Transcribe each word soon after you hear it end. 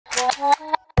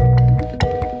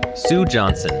Sue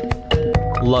Johnson,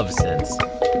 Love Sense,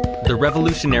 the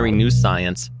revolutionary new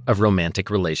science of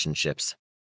romantic relationships.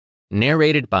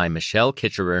 Narrated by Michelle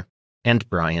Kitcherer and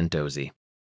Brian Dozy.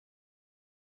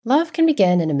 Love can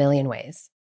begin in a million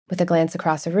ways, with a glance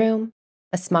across a room,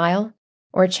 a smile,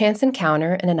 or a chance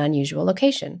encounter in an unusual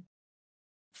location.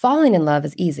 Falling in love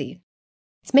is easy.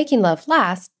 It's making love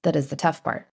last that is the tough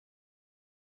part.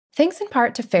 Thanks in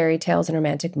part to fairy tales and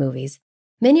romantic movies,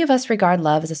 many of us regard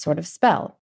love as a sort of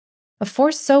spell, a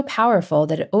force so powerful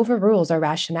that it overrules our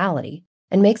rationality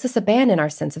and makes us abandon our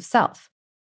sense of self.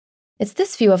 It's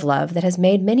this view of love that has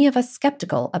made many of us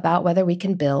skeptical about whether we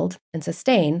can build and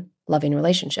sustain loving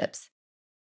relationships.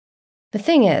 The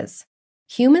thing is,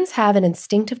 humans have an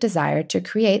instinctive desire to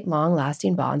create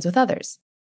long-lasting bonds with others.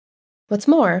 What's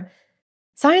more,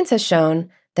 science has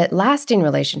shown that lasting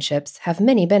relationships have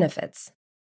many benefits.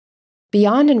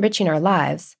 Beyond enriching our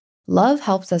lives, love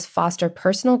helps us foster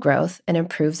personal growth and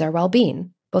improves our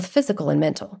well-being, both physical and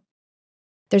mental.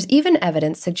 There's even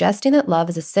evidence suggesting that love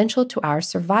is essential to our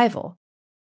survival.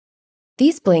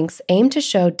 These blinks aim to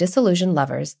show disillusioned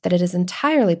lovers that it is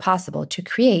entirely possible to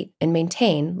create and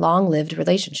maintain long-lived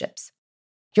relationships.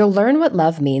 You'll learn what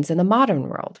love means in the modern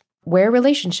world, where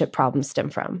relationship problems stem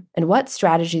from, and what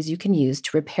strategies you can use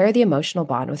to repair the emotional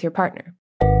bond with your partner.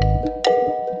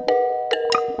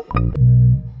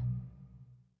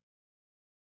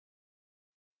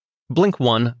 Blink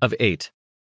 1 of 8.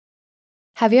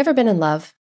 Have you ever been in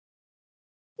love?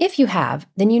 If you have,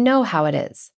 then you know how it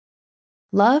is.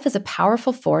 Love is a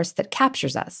powerful force that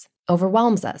captures us,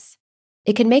 overwhelms us.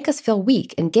 It can make us feel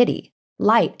weak and giddy,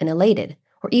 light and elated,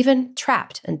 or even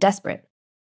trapped and desperate.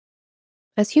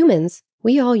 As humans,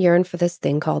 we all yearn for this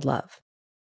thing called love.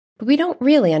 But we don't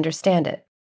really understand it.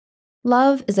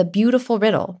 Love is a beautiful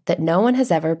riddle that no one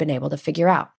has ever been able to figure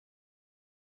out.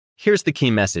 Here's the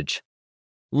key message.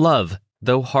 Love,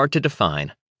 though hard to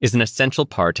define, is an essential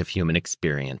part of human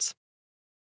experience.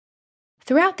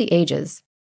 Throughout the ages,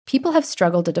 people have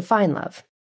struggled to define love.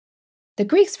 The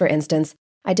Greeks, for instance,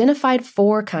 identified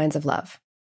 4 kinds of love.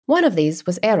 One of these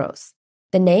was eros,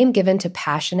 the name given to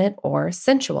passionate or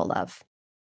sensual love.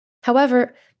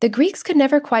 However, the Greeks could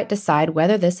never quite decide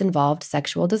whether this involved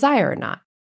sexual desire or not.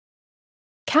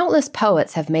 Countless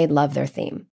poets have made love their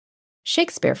theme.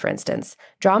 Shakespeare, for instance,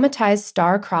 dramatized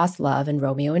star-crossed love in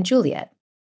Romeo and Juliet,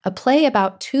 a play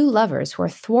about 2 lovers who are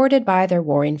thwarted by their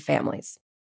warring families.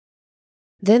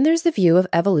 Then there's the view of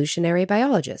evolutionary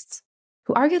biologists,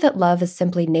 who argue that love is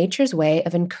simply nature's way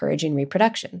of encouraging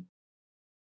reproduction.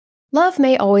 Love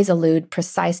may always elude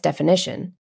precise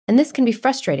definition, and this can be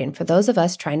frustrating for those of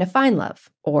us trying to find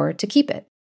love, or to keep it.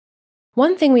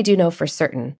 One thing we do know for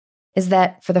certain is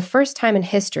that, for the first time in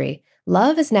history,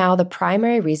 love is now the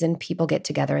primary reason people get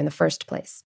together in the first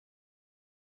place.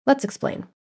 Let's explain.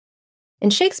 In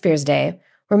Shakespeare's day,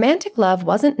 romantic love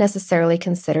wasn't necessarily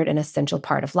considered an essential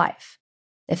part of life.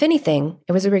 If anything,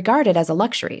 it was regarded as a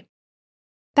luxury.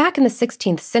 Back in the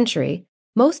 16th century,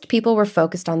 most people were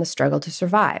focused on the struggle to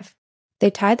survive. They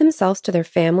tied themselves to their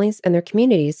families and their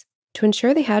communities to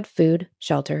ensure they had food,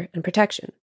 shelter, and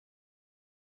protection.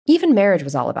 Even marriage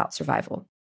was all about survival.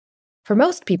 For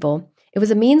most people, it was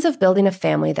a means of building a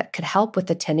family that could help with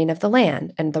the tending of the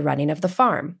land and the running of the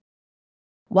farm.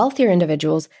 Wealthier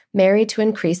individuals married to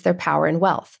increase their power and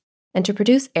wealth, and to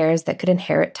produce heirs that could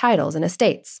inherit titles and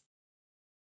estates.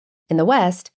 In the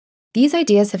West, these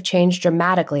ideas have changed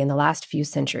dramatically in the last few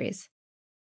centuries.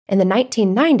 In the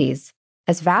 1990s,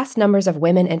 as vast numbers of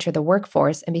women entered the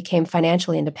workforce and became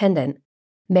financially independent,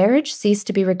 marriage ceased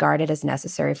to be regarded as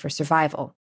necessary for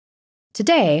survival.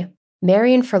 Today,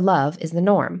 marrying for love is the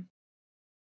norm.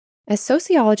 As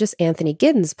sociologist Anthony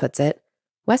Giddens puts it,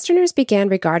 Westerners began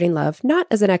regarding love not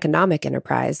as an economic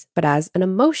enterprise, but as an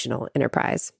emotional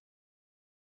enterprise.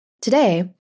 Today,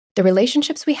 the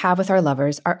relationships we have with our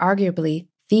lovers are arguably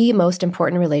the most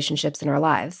important relationships in our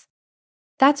lives.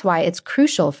 That's why it's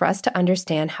crucial for us to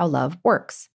understand how love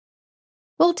works.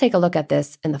 We'll take a look at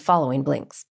this in the following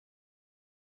blinks.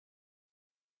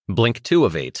 Blink 2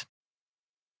 of 8.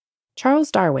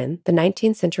 Charles Darwin, the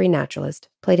 19th century naturalist,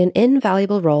 played an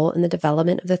invaluable role in the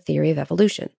development of the theory of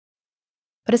evolution.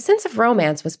 But his sense of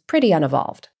romance was pretty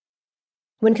unevolved.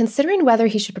 When considering whether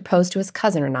he should propose to his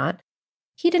cousin or not,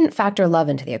 he didn't factor love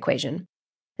into the equation.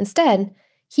 Instead,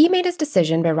 he made his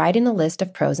decision by writing a list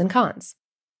of pros and cons.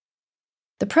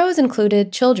 The pros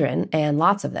included children, and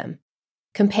lots of them,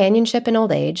 companionship in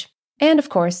old age, and, of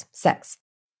course, sex.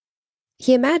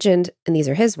 He imagined, and these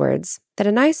are his words, that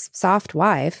a nice, soft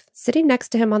wife, sitting next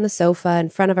to him on the sofa in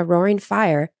front of a roaring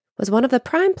fire, was one of the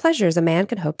prime pleasures a man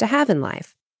could hope to have in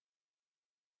life.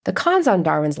 The cons on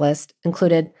Darwin's list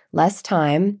included less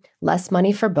time, less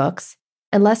money for books,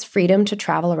 and less freedom to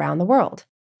travel around the world.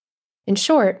 In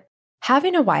short,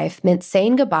 having a wife meant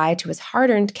saying goodbye to his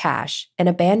hard-earned cash and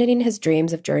abandoning his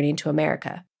dreams of journeying to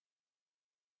America.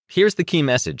 Here's the key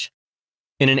message.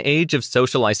 In an age of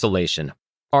social isolation,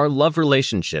 our love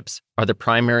relationships are the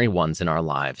primary ones in our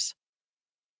lives.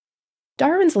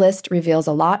 Darwin's list reveals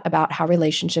a lot about how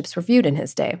relationships were viewed in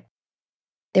his day.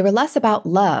 They were less about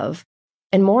love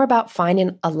and more about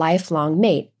finding a lifelong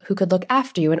mate who could look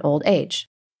after you in old age.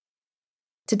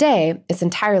 Today, it's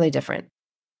entirely different.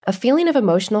 A feeling of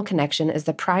emotional connection is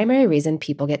the primary reason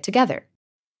people get together,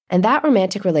 and that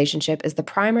romantic relationship is the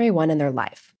primary one in their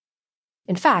life.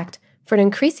 In fact, for an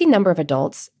increasing number of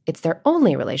adults, it's their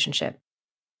only relationship.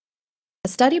 A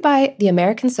study by the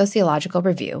American Sociological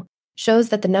Review shows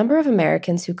that the number of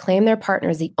Americans who claim their partner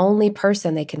is the only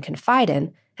person they can confide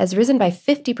in has risen by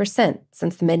 50%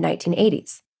 since the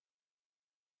mid-1980s.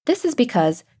 This is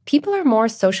because people are more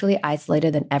socially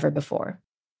isolated than ever before.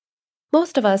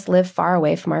 Most of us live far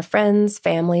away from our friends,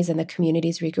 families, and the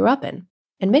communities we grew up in,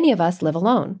 and many of us live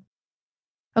alone.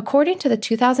 According to the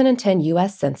 2010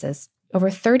 U.S. Census, over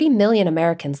 30 million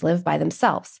Americans live by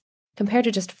themselves, compared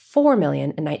to just 4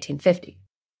 million in 1950.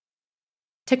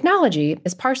 Technology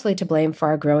is partially to blame for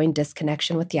our growing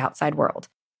disconnection with the outside world.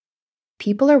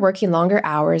 People are working longer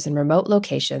hours in remote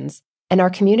locations and are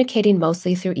communicating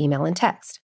mostly through email and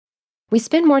text. We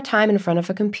spend more time in front of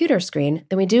a computer screen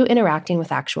than we do interacting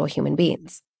with actual human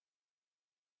beings.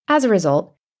 As a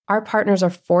result, our partners are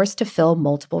forced to fill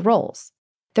multiple roles.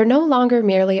 They're no longer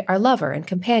merely our lover and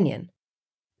companion.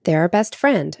 They're our best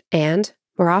friend, and,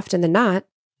 more often than not,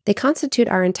 they constitute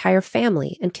our entire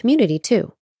family and community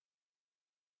too.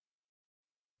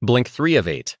 Blink 3 of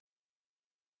 8.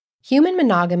 Human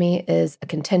monogamy is a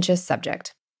contentious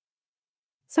subject.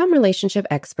 Some relationship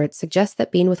experts suggest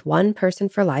that being with one person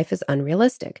for life is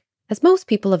unrealistic, as most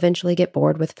people eventually get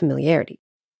bored with familiarity.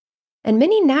 And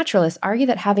many naturalists argue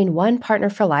that having one partner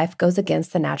for life goes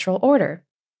against the natural order.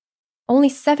 Only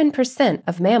 7%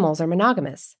 of mammals are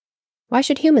monogamous. Why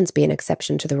should humans be an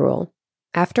exception to the rule?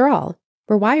 After all,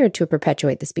 we're wired to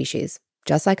perpetuate the species,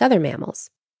 just like other mammals.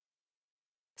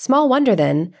 Small wonder,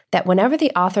 then, that whenever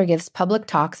the author gives public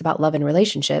talks about love and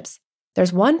relationships,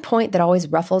 there's one point that always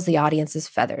ruffles the audience's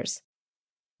feathers: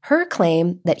 her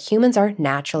claim that humans are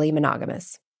naturally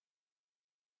monogamous.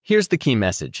 Here's the key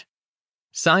message.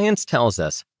 Science tells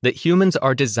us that humans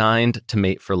are designed to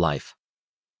mate for life.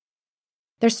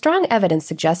 There's strong evidence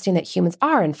suggesting that humans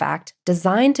are, in fact,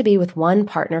 designed to be with one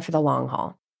partner for the long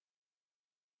haul.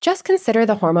 Just consider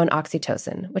the hormone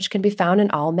oxytocin, which can be found in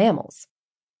all mammals.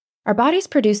 Our bodies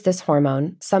produce this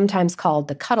hormone, sometimes called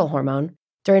the cuddle hormone,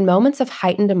 during moments of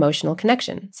heightened emotional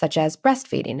connection, such as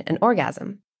breastfeeding and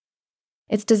orgasm.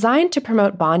 It's designed to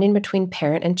promote bonding between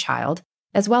parent and child,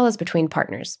 as well as between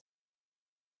partners.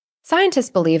 Scientists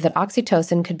believe that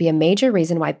oxytocin could be a major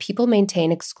reason why people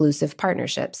maintain exclusive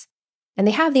partnerships, and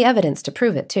they have the evidence to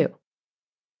prove it too.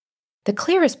 The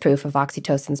clearest proof of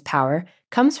oxytocin's power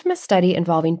comes from a study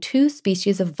involving 2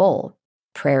 species of vole,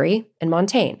 prairie and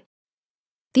montane.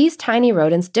 These tiny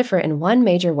rodents differ in one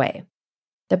major way.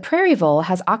 The prairie vole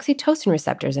has oxytocin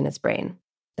receptors in its brain.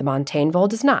 The montane vole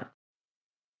does not.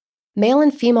 Male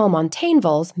and female montane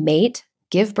voles mate,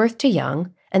 give birth to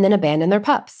young, and then abandon their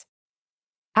pups.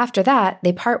 After that,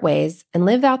 they part ways and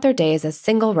live out their days as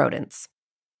single rodents.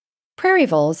 Prairie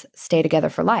voles stay together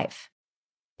for life.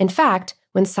 In fact,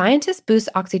 when scientists boost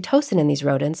oxytocin in these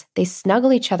rodents, they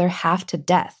snuggle each other half to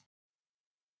death.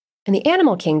 In the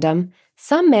animal kingdom,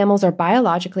 some mammals are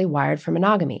biologically wired for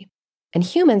monogamy, and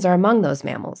humans are among those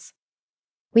mammals.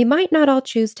 We might not all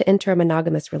choose to enter a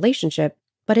monogamous relationship,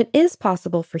 but it is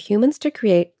possible for humans to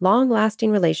create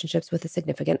long-lasting relationships with a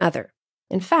significant other.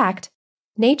 In fact,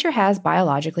 nature has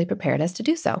biologically prepared us to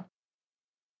do so.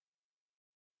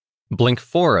 Blink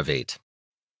 4 of 8.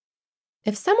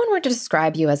 If someone were to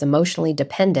describe you as emotionally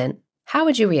dependent, how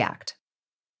would you react?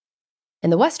 In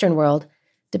the Western world,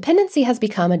 dependency has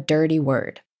become a dirty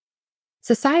word.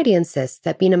 Society insists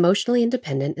that being emotionally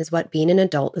independent is what being an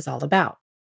adult is all about.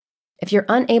 If you're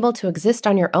unable to exist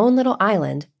on your own little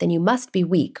island, then you must be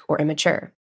weak or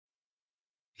immature.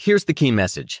 Here's the key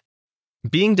message.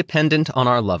 Being dependent on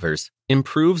our lovers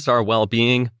improves our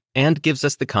well-being and gives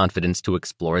us the confidence to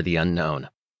explore the unknown.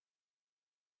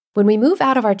 When we move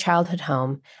out of our childhood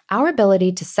home, our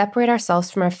ability to separate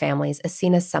ourselves from our families is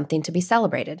seen as something to be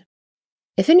celebrated.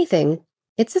 If anything,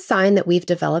 it's a sign that we've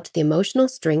developed the emotional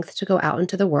strength to go out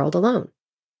into the world alone.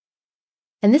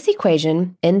 And this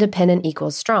equation, independent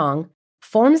equals strong,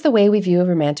 forms the way we view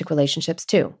romantic relationships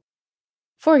too.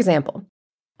 For example,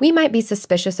 We might be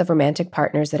suspicious of romantic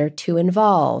partners that are too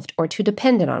involved or too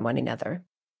dependent on one another.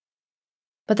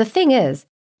 But the thing is,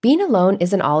 being alone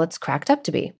isn't all it's cracked up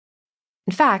to be.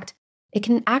 In fact, it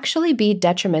can actually be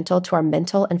detrimental to our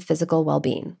mental and physical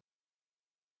well-being.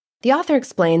 The author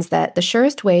explains that the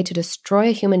surest way to destroy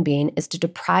a human being is to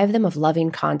deprive them of loving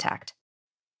contact.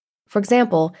 For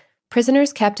example,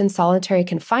 prisoners kept in solitary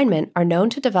confinement are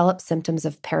known to develop symptoms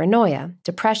of paranoia,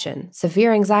 depression,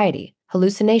 severe anxiety,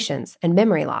 hallucinations, and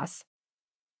memory loss.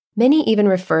 Many even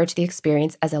refer to the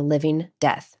experience as a living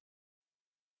death.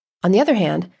 On the other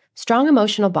hand, strong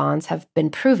emotional bonds have been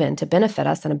proven to benefit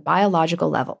us on a biological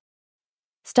level.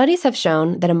 Studies have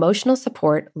shown that emotional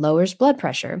support lowers blood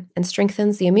pressure and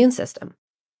strengthens the immune system.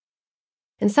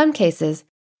 In some cases,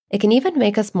 it can even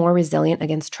make us more resilient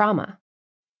against trauma.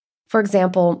 For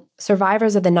example,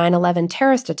 survivors of the 9/11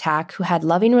 terrorist attack who had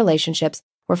loving relationships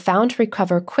were found to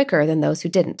recover quicker than those who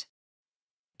didn't.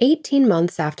 18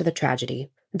 months after the tragedy,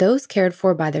 those cared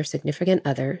for by their significant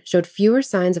other showed fewer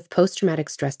signs of post-traumatic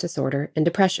stress disorder and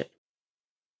depression.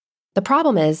 The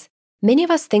problem is, many of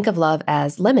us think of love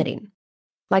as limiting.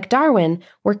 Like Darwin,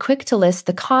 we're quick to list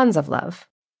the cons of love.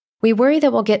 We worry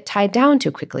that we'll get tied down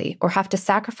too quickly or have to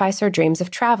sacrifice our dreams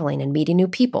of traveling and meeting new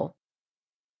people.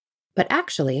 But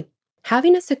actually,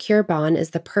 having a secure bond is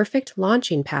the perfect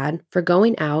launching pad for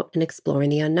going out and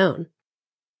exploring the unknown.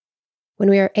 When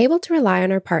we are able to rely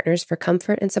on our partners for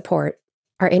comfort and support,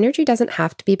 our energy doesn't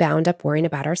have to be bound up worrying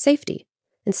about our safety.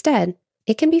 Instead,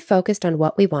 it can be focused on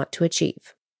what we want to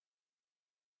achieve.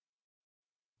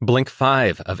 Blink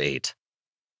 5 of 8.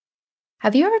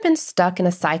 Have you ever been stuck in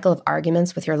a cycle of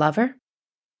arguments with your lover?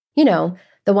 You know,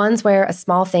 the ones where a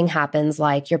small thing happens,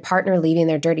 like your partner leaving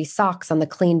their dirty socks on the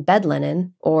clean bed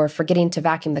linen or forgetting to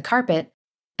vacuum the carpet,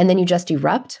 and then you just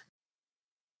erupt?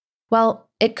 Well,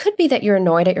 it could be that you're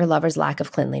annoyed at your lover's lack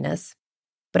of cleanliness.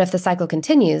 But if the cycle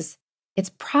continues,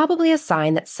 it's probably a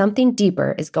sign that something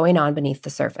deeper is going on beneath the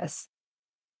surface.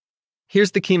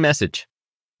 Here's the key message.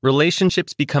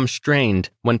 Relationships become strained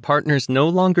when partners no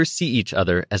longer see each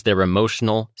other as their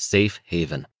emotional, safe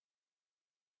haven.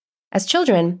 As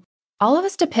children, all of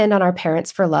us depend on our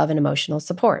parents for love and emotional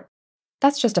support.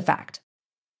 That's just a fact.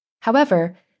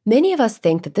 However, many of us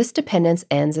think that this dependence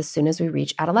ends as soon as we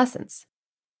reach adolescence.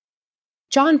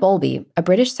 John Bowlby, a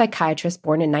British psychiatrist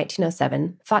born in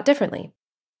 1907, thought differently.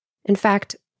 In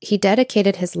fact, he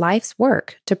dedicated his life's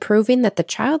work to proving that the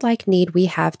childlike need we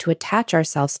have to attach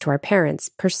ourselves to our parents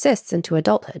persists into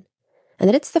adulthood, and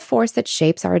that it's the force that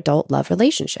shapes our adult love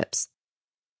relationships.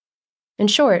 In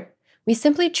short, we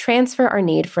simply transfer our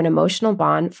need for an emotional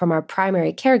bond from our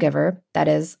primary caregiver, that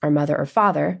is, our mother or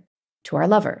father, to our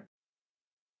lover.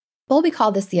 Bowlby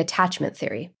called this the attachment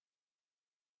theory.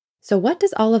 So what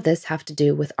does all of this have to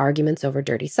do with arguments over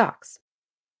dirty socks?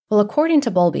 Well, according to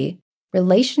Bowlby,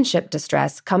 relationship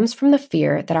distress comes from the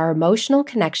fear that our emotional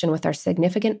connection with our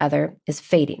significant other is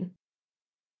fading.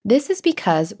 This is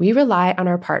because we rely on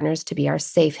our partners to be our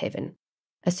safe haven,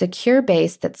 a secure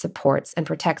base that supports and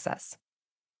protects us.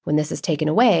 When this is taken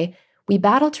away, we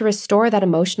battle to restore that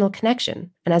emotional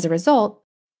connection, and as a result,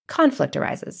 conflict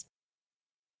arises.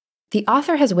 The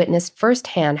author has witnessed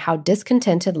firsthand how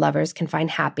discontented lovers can find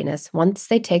happiness once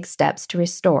they take steps to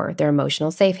restore their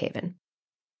emotional safe haven.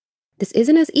 This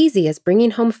isn't as easy as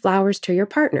bringing home flowers to your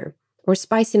partner or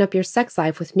spicing up your sex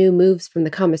life with new moves from the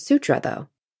Kama Sutra, though.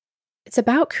 It's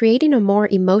about creating a more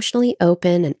emotionally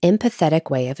open and empathetic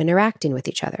way of interacting with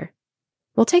each other.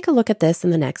 We'll take a look at this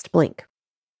in the next blink.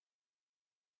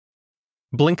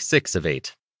 Blink 6 of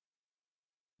 8.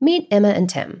 Meet Emma and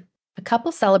Tim, a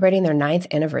couple celebrating their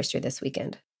 9th anniversary this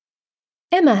weekend.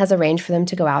 Emma has arranged for them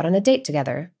to go out on a date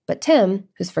together, but Tim,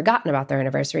 who's forgotten about their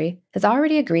anniversary, has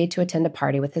already agreed to attend a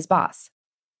party with his boss.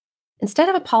 Instead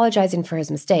of apologizing for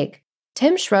his mistake,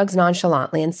 Tim shrugs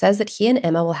nonchalantly and says that he and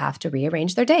Emma will have to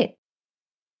rearrange their date.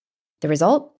 The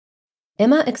result?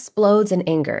 Emma explodes in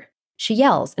anger. She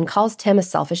yells and calls Tim a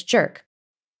selfish jerk.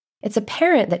 It's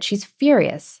apparent that she's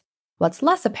furious. What's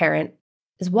less apparent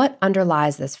is what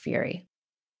underlies this fury.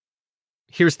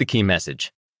 Here's the key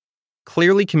message.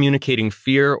 Clearly communicating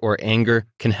fear or anger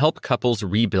can help couples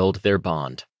rebuild their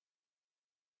bond.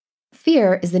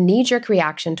 Fear is the knee-jerk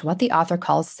reaction to what the author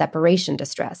calls separation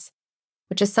distress,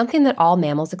 which is something that all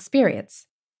mammals experience.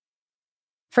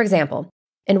 For example,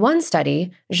 in one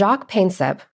study, Jacques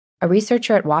Paintsep, a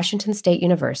researcher at Washington State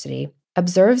University,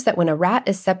 observes that when a rat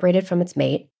is separated from its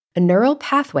mate, a neural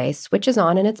pathway switches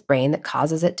on in its brain that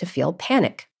causes it to feel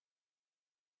panic.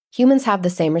 Humans have the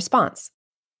same response.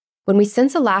 When we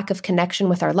sense a lack of connection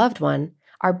with our loved one,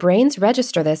 our brains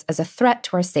register this as a threat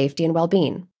to our safety and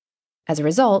well-being. As a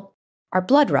result, Our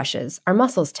blood rushes, our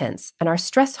muscles tense, and our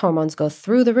stress hormones go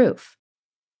through the roof.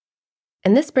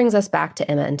 And this brings us back to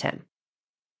Emma and Tim.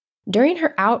 During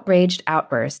her outraged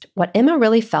outburst, what Emma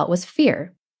really felt was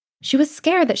fear. She was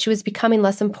scared that she was becoming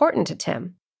less important to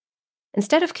Tim.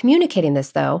 Instead of communicating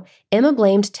this, though, Emma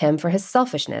blamed Tim for his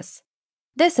selfishness.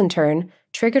 This, in turn,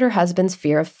 triggered her husband's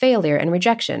fear of failure and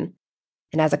rejection,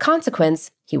 and as a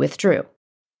consequence, he withdrew.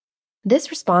 This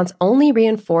response only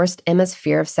reinforced Emma's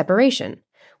fear of separation,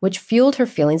 which fueled her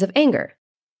feelings of anger.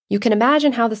 You can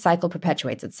imagine how the cycle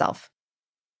perpetuates itself.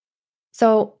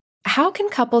 So, how can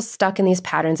couples stuck in these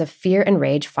patterns of fear and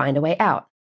rage find a way out?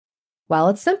 Well,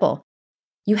 it's simple.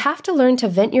 You have to learn to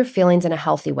vent your feelings in a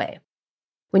healthy way.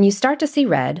 When you start to see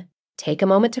red, take a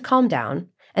moment to calm down,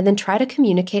 and then try to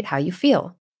communicate how you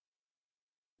feel.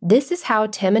 This is how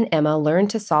Tim and Emma learned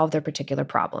to solve their particular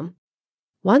problem.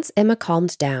 Once Emma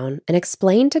calmed down and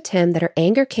explained to Tim that her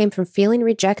anger came from feeling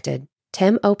rejected,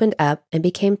 Tim opened up and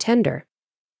became tender.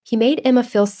 He made Emma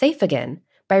feel safe again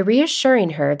by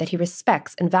reassuring her that he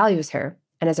respects and values her,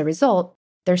 and as a result,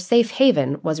 their safe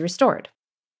haven was restored.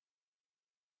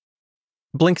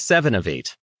 Blink 7 of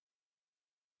 8.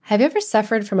 Have you ever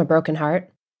suffered from a broken heart?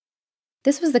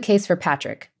 This was the case for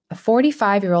Patrick, a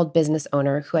 45-year-old business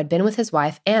owner who had been with his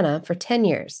wife, Anna, for 10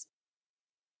 years.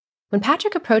 When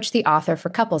Patrick approached the author for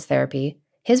couples therapy,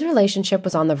 his relationship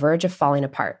was on the verge of falling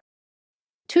apart.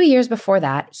 2 years before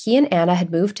that, he and Anna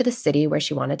had moved to the city where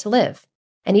she wanted to live,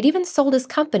 and he'd even sold his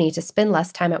company to spend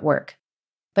less time at work.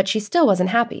 But she still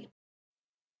wasn't happy.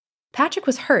 Patrick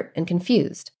was hurt and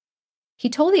confused. He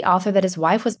told the author that his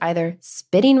wife was either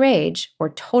spitting rage or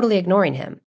totally ignoring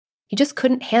him. He just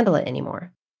couldn't handle it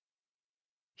anymore.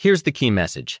 Here's the key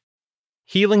message.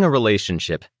 Healing a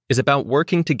relationship is about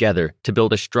working together to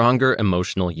build a stronger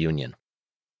emotional union.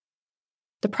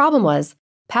 The problem was,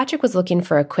 Patrick was looking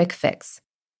for a quick fix.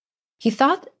 He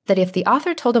thought that if the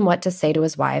author told him what to say to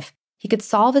his wife, he could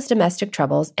solve his domestic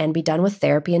troubles and be done with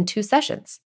therapy in 2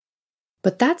 sessions.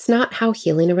 But that's not how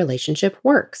healing a relationship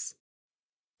works.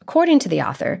 According to the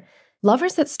author,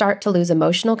 lovers that start to lose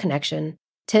emotional connection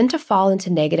tend to fall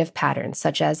into negative patterns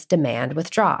such as demand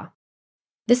withdraw.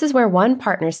 This is where one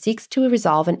partner seeks to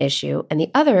resolve an issue and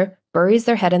the other buries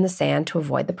their head in the sand to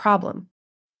avoid the problem.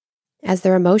 As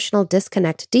their emotional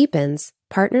disconnect deepens,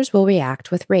 partners will react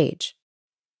with rage.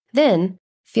 Then,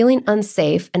 feeling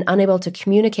unsafe and unable to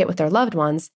communicate with their loved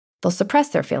ones, they'll suppress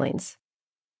their feelings.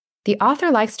 The author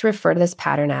likes to refer to this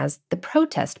pattern as the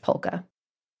protest polka.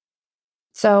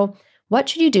 So, what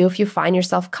should you do if you find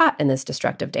yourself caught in this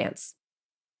destructive dance?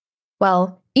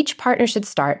 Well, each partner should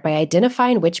start by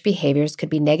identifying which behaviors could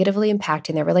be negatively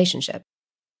impacting their relationship.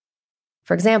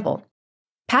 For example,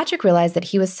 Patrick realized that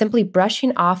he was simply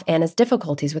brushing off Anna's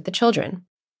difficulties with the children,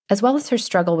 as well as her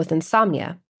struggle with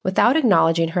insomnia, without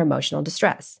acknowledging her emotional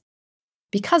distress.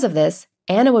 Because of this,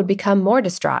 Anna would become more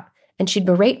distraught, and she'd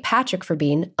berate Patrick for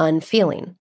being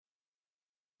unfeeling.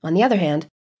 On the other hand,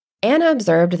 Anna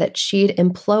observed that she'd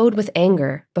implode with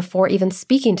anger before even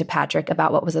speaking to Patrick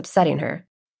about what was upsetting her.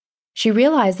 She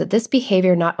realized that this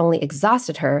behavior not only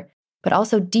exhausted her, but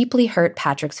also deeply hurt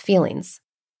Patrick's feelings.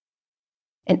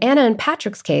 In Anna and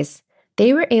Patrick's case,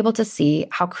 they were able to see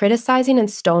how criticizing and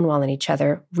stonewalling each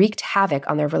other wreaked havoc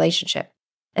on their relationship,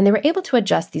 and they were able to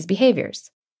adjust these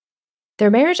behaviors. Their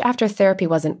marriage after therapy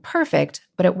wasn't perfect,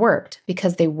 but it worked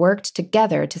because they worked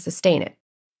together to sustain it.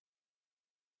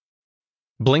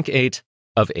 Blink 8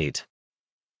 of 8.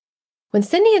 When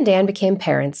Cindy and Dan became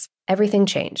parents, everything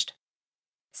changed.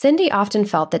 Cindy often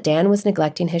felt that Dan was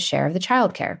neglecting his share of the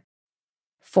childcare.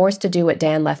 Forced to do what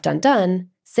Dan left undone,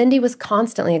 Cindy was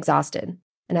constantly exhausted,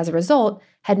 and as a result,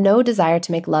 had no desire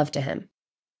to make love to him.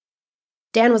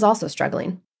 Dan was also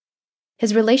struggling.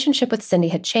 His relationship with Cindy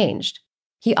had changed.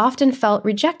 He often felt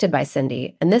rejected by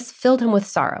Cindy, and this filled him with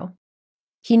sorrow.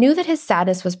 He knew that his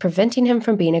sadness was preventing him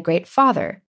from being a great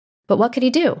father, but what could he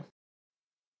do?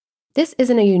 This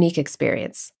isn't a unique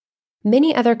experience.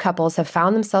 Many other couples have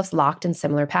found themselves locked in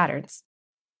similar patterns.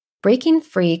 Breaking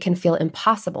free can feel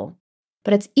impossible,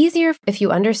 but it's easier if you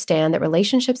understand that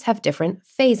relationships have different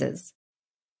phases.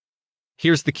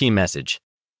 Here's the key message.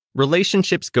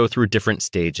 Relationships go through different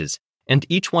stages, and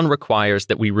each one requires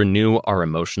that we renew our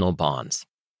emotional bonds.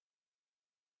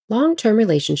 Long-term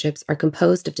relationships are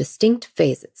composed of distinct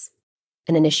phases: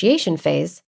 an initiation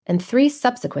phase and 3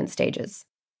 subsequent stages.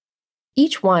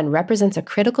 Each one represents a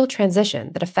critical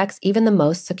transition that affects even the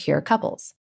most secure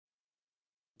couples.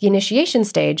 The initiation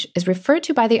stage is referred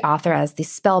to by the author as the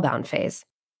spellbound phase,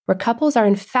 where couples are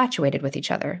infatuated with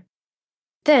each other.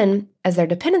 Then, as their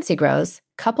dependency grows,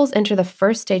 couples enter the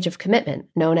first stage of commitment,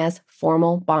 known as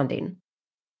formal bonding.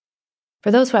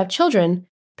 For those who have children,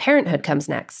 parenthood comes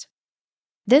next.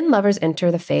 Then lovers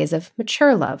enter the phase of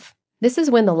mature love. This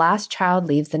is when the last child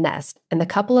leaves the nest and the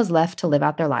couple is left to live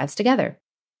out their lives together.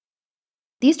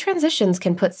 These transitions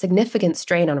can put significant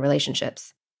strain on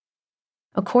relationships.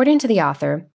 According to the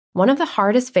author, one of the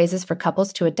hardest phases for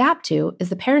couples to adapt to is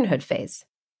the parenthood phase.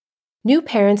 New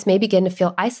parents may begin to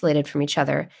feel isolated from each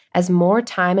other as more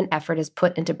time and effort is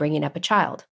put into bringing up a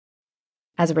child.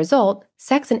 As a result,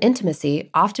 sex and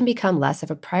intimacy often become less of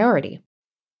a priority.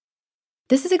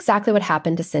 This is exactly what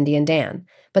happened to Cindy and Dan,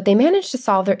 but they managed to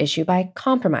solve their issue by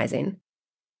compromising.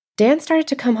 Dan started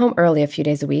to come home early a few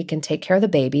days a week and take care of the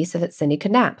baby so that Cindy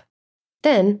could nap.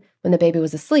 Then, when the baby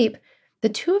was asleep, the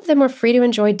two of them were free to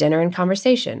enjoy dinner and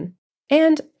conversation,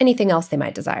 and anything else they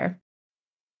might desire.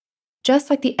 Just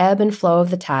like the ebb and flow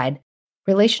of the tide,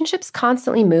 relationships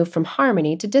constantly move from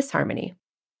harmony to disharmony.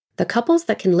 The couples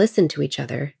that can listen to each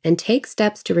other and take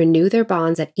steps to renew their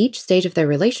bonds at each stage of their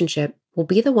relationship will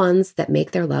be the ones that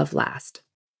make their love last.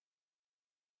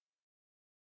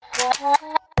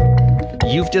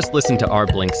 You've just listened to our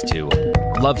blinks to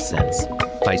Love Sense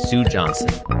by Sue Johnson.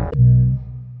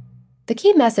 The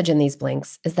key message in these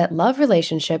blinks is that love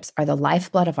relationships are the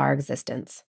lifeblood of our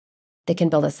existence. They can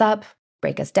build us up,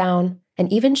 break us down,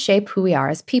 and even shape who we are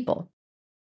as people.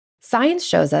 Science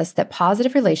shows us that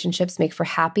positive relationships make for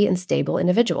happy and stable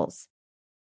individuals.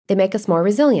 They make us more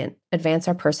resilient, advance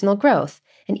our personal growth,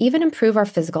 and even improve our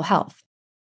physical health.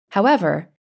 However,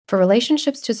 for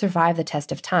relationships to survive the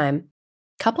test of time,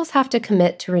 couples have to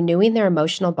commit to renewing their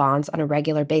emotional bonds on a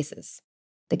regular basis.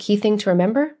 The key thing to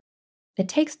remember? It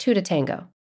takes two to tango.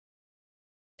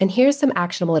 And here's some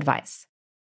actionable advice.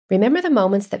 Remember the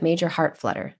moments that made your heart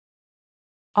flutter.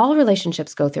 All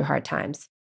relationships go through hard times.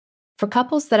 For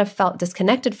couples that have felt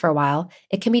disconnected for a while,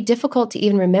 it can be difficult to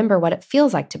even remember what it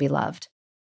feels like to be loved.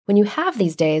 When you have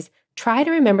these days, try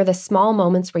to remember the small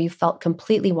moments where you felt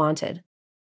completely wanted.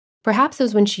 Perhaps it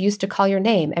was when she used to call your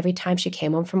name every time she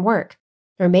came home from work,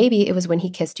 or maybe it was when he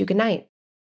kissed you goodnight.